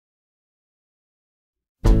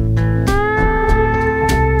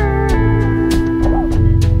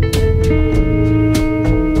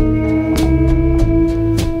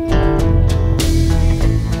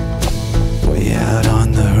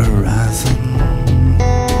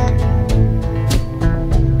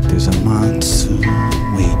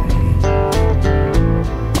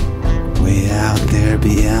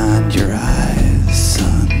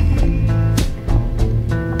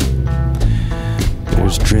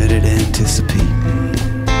dreaded anticipating,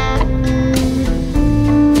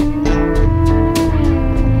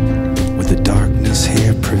 with the darkness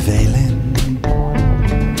here prevailing.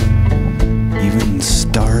 Even the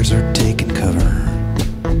stars are taking cover.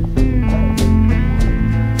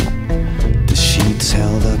 The sheets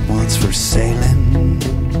held up once for sailing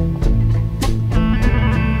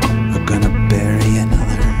are gonna bury another.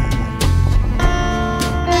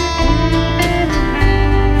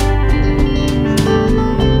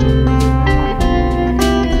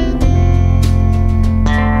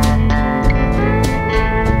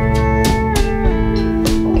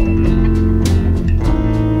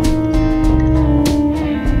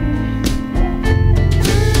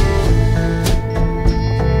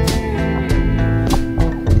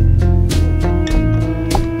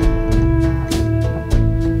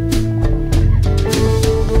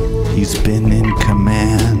 He's been in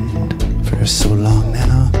command for so long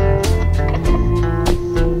now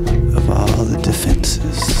of all the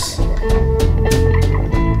defenses.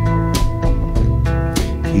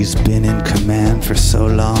 He's been in command for so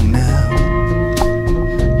long now.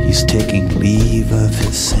 He's taking leave of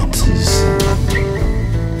his senses.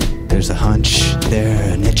 There's a hunch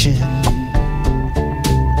there, an itching.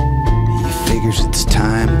 He figures it's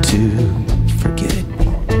time to forget it.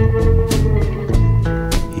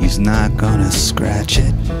 He's not gonna scratch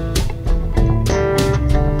it.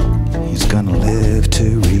 He's gonna live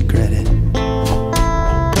to regret it.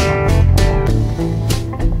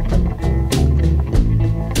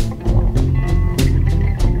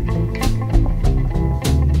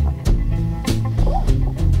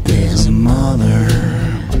 There's a mother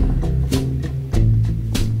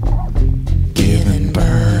giving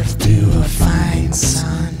birth to a fine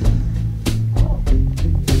son.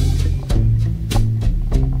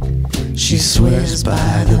 She swears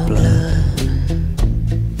by the blood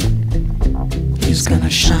he's gonna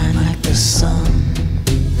shine like the sun.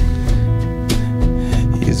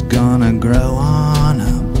 He's gonna grow on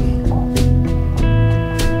up.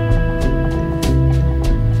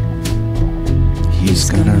 He's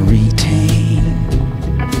gonna retain.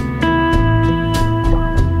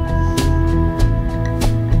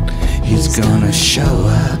 He's gonna show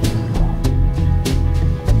up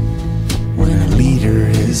when a leader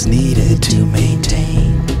is needed to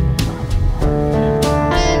maintain.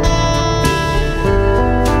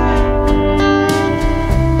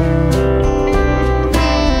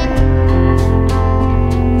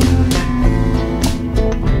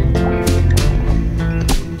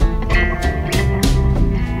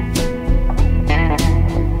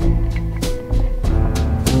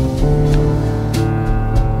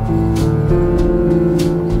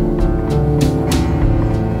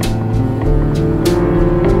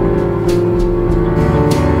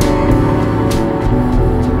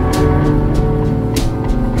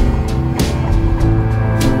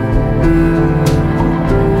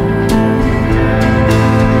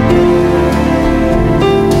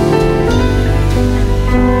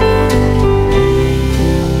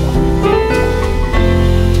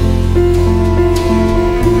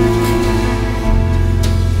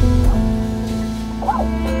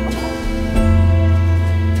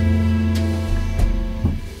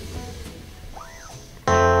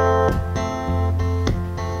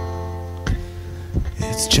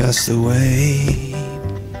 It's just the way